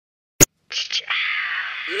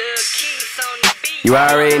You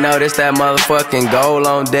already know this that motherfucking gold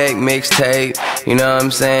on deck mixtape. You know what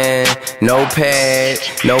I'm saying? No pad,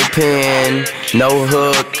 no pen, no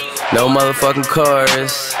hook, no motherfucking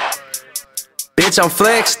chorus. Bitch, I'm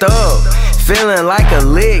flexed up, feeling like a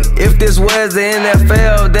lick. If this was the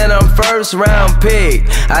NFL, then I'm first round pick.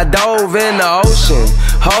 I dove in the ocean,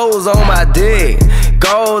 hoes on my dick.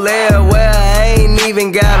 Gold everywhere, I ain't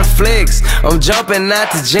even got a flex. I'm jumping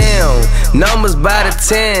out the gym, numbers by the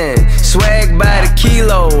 10, swag by the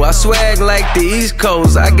kilo. I swag like the East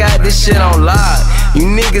Coast, I got this shit on lock. You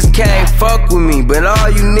niggas can't fuck with me, but all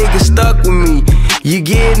you niggas stuck with me. You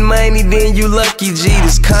get money, then you lucky G,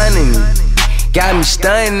 this cunning me. Got me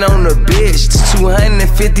stunning on the bitch,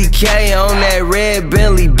 250K on that red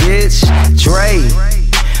Bentley, bitch. Dre,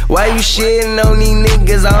 why you shitting on these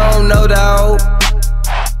niggas? I don't know, dawg.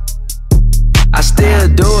 I still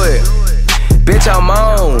do it, bitch, I'm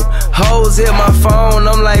on. Hoes hit my phone,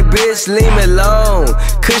 I'm like, bitch, leave me alone.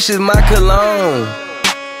 Kush is my cologne.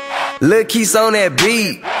 Lil' Keith's on that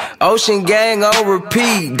beat, Ocean Gang on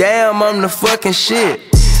repeat. Damn, I'm the fucking shit.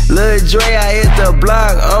 Lil Dre, I hit the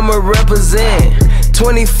block, I'ma represent.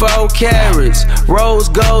 24 carats, rose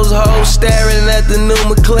goes, hoes staring at the new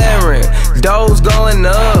McLaren. Doors going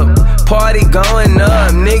up, party going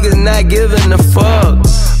up, niggas not giving a fuck.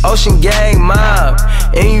 Ocean Gang mob,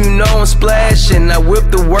 and you know I'm splashing. I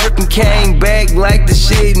whipped the work and came back like the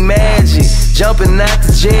shit magic. Jumping out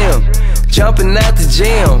the gym, jumping out the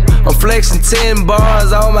gym. I'm flexing 10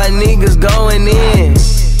 bars, all my niggas going in.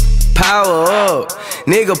 Power up,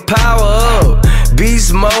 nigga, power up.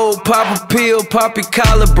 Beast mode, pop a pill, pop your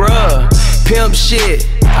collar, bruh. Pimp shit,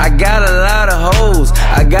 I got a lot of hoes,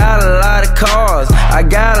 I got a lot of cars, I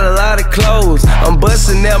got a lot of clothes. I'm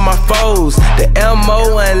busting at my foes, the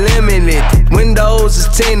MO unlimited, windows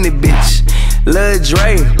is tinted, bitch. Lil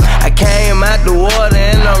Dre, I came out the water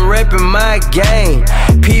and I'm reppin' my game.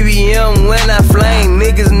 PBM when I flame,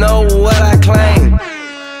 niggas know what I claim.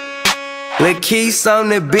 Lil Keith's on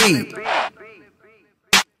the beat,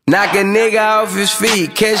 knock a nigga off his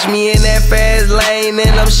feet. Catch me in that fast lane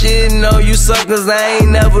and I'm shitting on you suckers. I ain't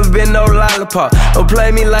never been no lollipop. Don't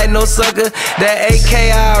play me like no sucker. That AK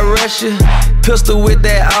I rush ya. Pistol with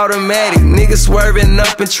that automatic. Niggas swerving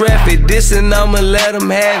up in traffic. Dissing, I'ma let them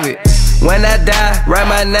have it. When I die, write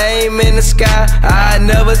my name in the sky. I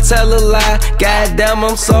never tell a lie. Goddamn,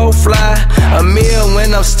 I'm so fly. A meal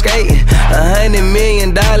when I'm skating. $100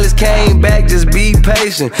 million came back, just be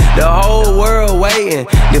patient. The whole world waiting.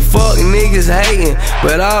 The fuck niggas hating,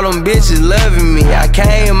 but all them bitches loving me. I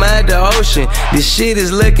came out the ocean. This shit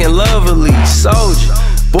is looking lovely. Soulja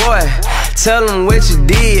Boy, tell them what you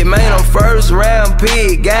did. Man, I'm first round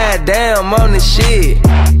pick. Goddamn, on the shit.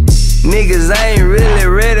 Niggas ain't really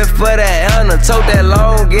ready for that honor. Tote that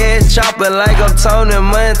long ass chopper like I'm Tony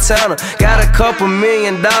Montana. Got a couple $1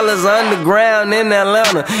 million underground in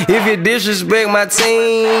Atlanta. If you disrespect my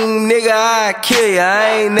team, nigga, I kill ya.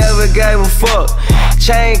 I ain't never gave a fuck.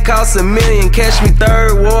 Chain cost $1 million, catch me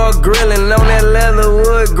third wall grilling on that leather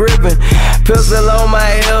wood gripping. Pistol on my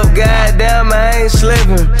hip, goddamn, I ain't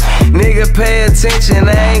slipping. Nigga, pay attention,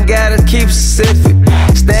 I ain't gotta keep specific.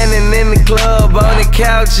 Standing in the club, on the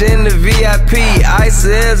couch in the VIP. Ice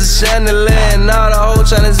as a chandelier and all the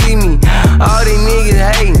hoes tryna see me. All these niggas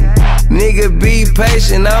hating, nigga be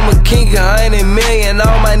patient. I'ma kink $100 million,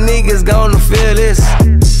 all my niggas gonna feel this.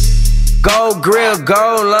 Gold grill,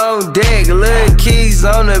 gold on deck, Lil Keith's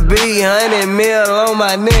on the beat, $100 mil on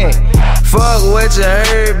my neck. Fuck what you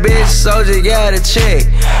heard, bitch, Soulja got a check.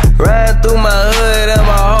 Riding through my hood and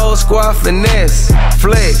my whole squad finesse.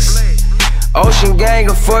 Flex, Ocean Gang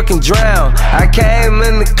a fucking drown. I came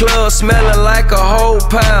in the club smelling like a whole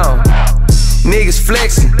pound. Niggas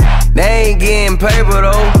flexing, they ain't getting paper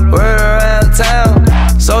though. Word around town,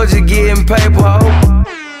 Soulja getting paper, ho.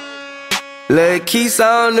 Lil Keith's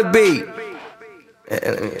on the beat.